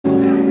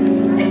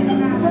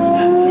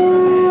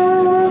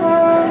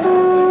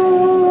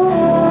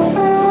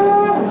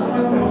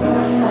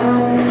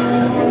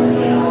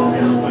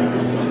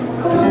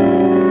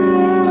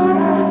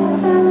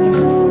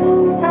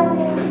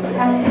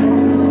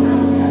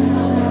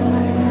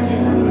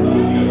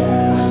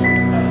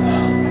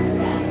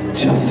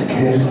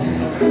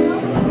kiss,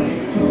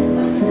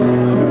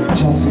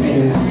 just a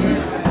kiss.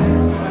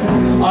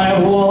 I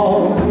have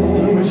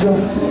longed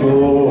just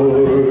for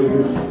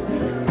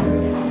this.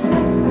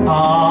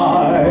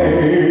 I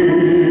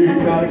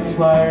can't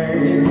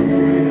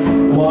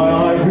explain why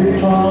I've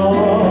become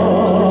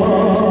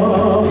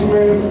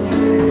this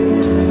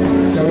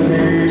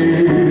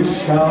Timothy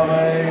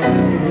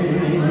Chalaine.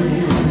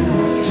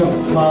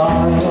 Just a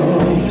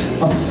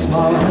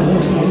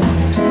smile,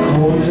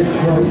 hold me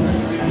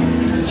close,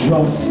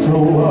 just a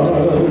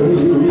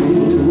while.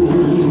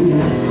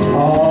 I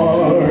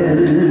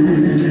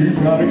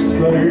can't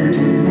explain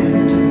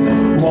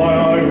why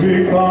I've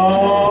become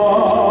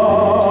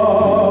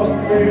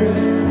this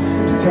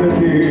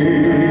Timothy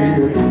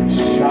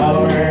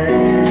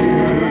Chalaine.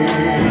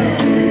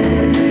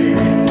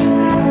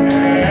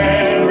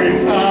 Every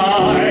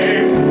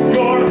time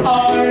your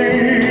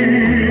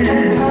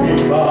eyes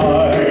meet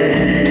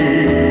mine,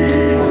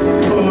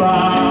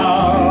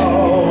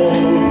 clouds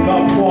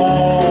of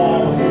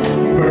warm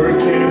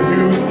burst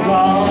into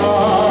sunshine.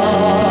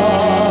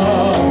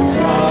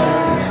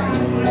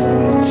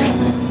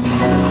 Just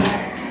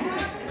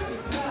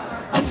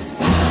a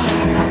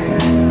sigh,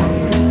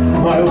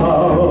 my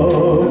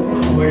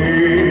love,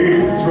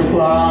 please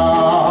reply.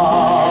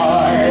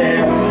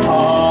 I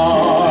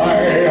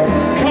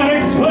can't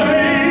explain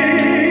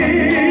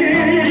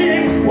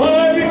why I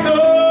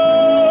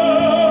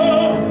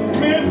become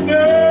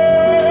Mr.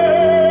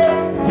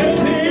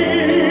 Timothy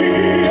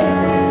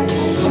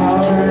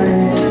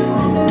Chalaine.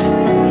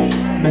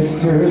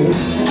 Mr.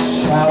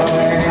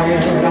 Chatelaine.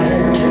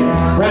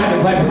 Brandon,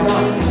 play the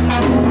song.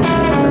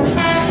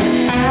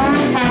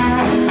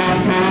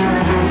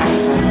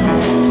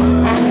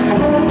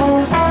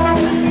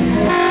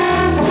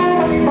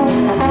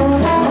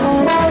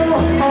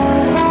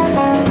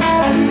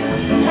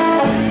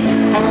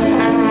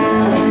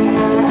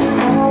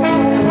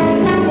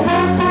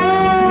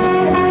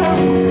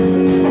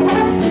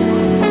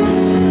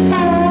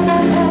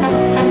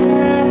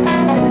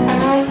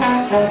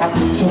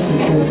 Just a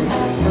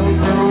kiss,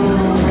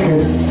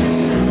 kiss.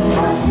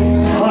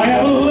 I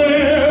have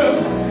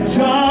lived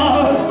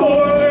just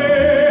for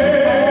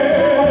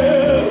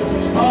this.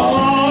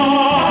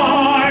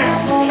 I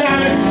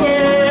can't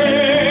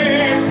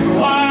explain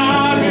why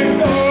I've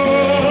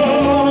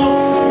become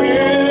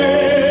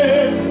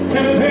with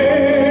Timothy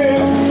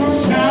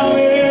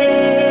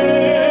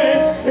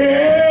Chalaine.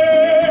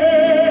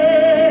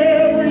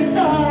 Every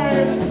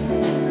time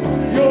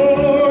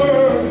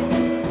your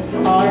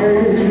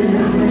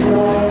eyes meet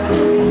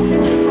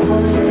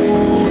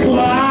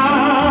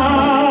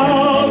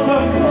clouds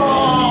of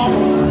calm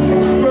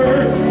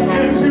burst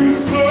into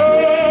sunshine.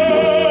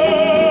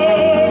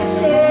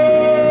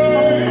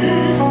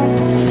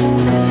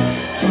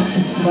 Just a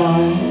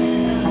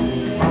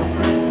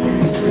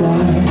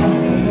smile,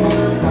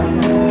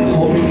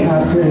 hold me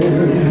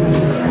captive,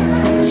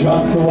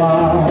 just a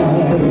while.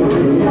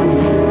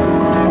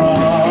 I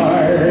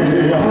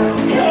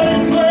can't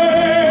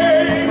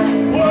explain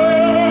why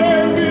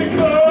I've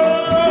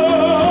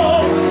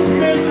become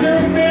Mr.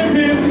 and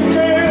Mrs.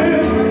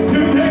 Miss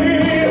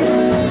today.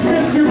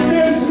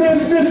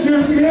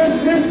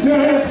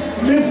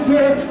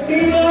 Mr.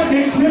 Enoch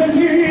and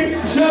Timothy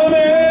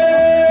Chalaine.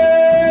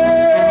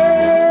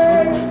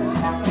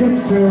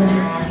 Mr.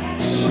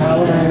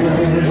 Chatelaine.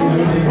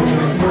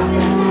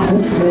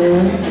 Mr.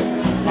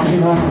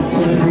 Enoch and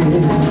Timothy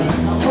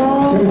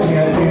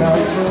and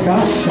Enoch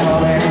Scott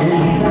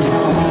Chatelaine.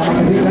 I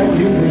think that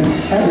uses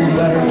every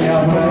letter in the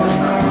alphabet.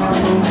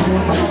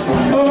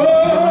 Oh,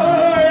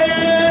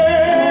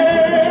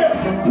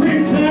 yeah. Every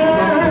time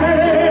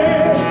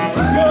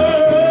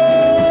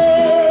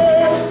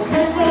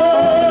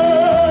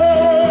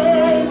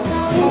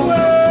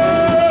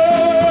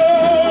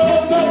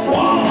clouds of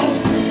warm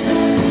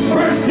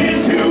burst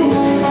into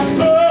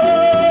sunshine.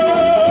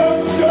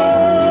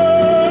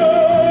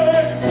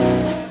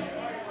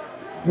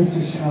 Mr.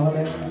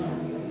 Chatelaine.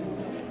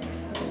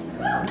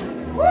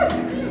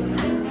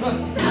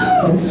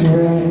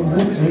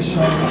 Mr.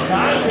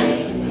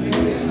 Chatelaine.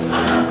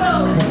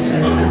 Mr.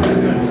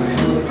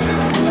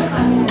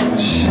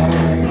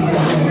 Chatelaine.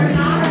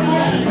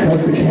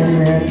 Cause the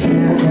Candyman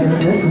can't, and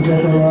it mixes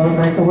everyone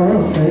to make the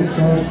world taste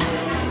good.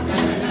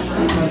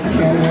 Cause the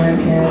Candyman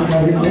can't,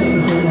 cause he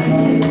mixes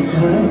everyone to make the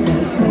world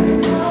taste good.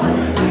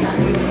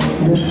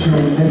 Mr.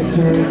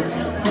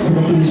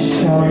 Timothy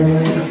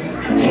Chalaine,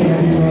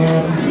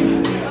 Candyman,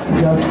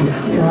 Augustus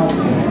Scott.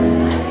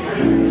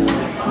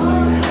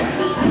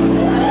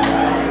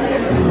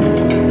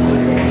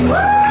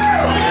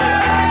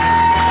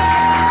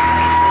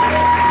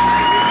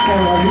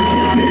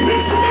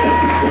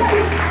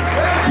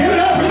 Give it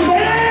up for the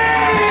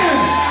band!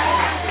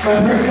 My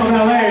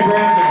personal LA,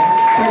 Brandon.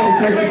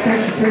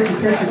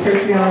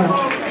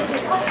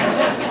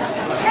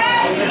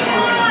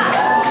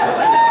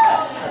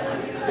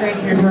 Turchiano.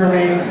 Thank you for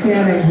remaining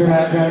standing for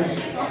that, Ben.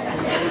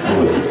 That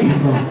was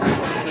Enoch.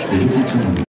 Davidsen.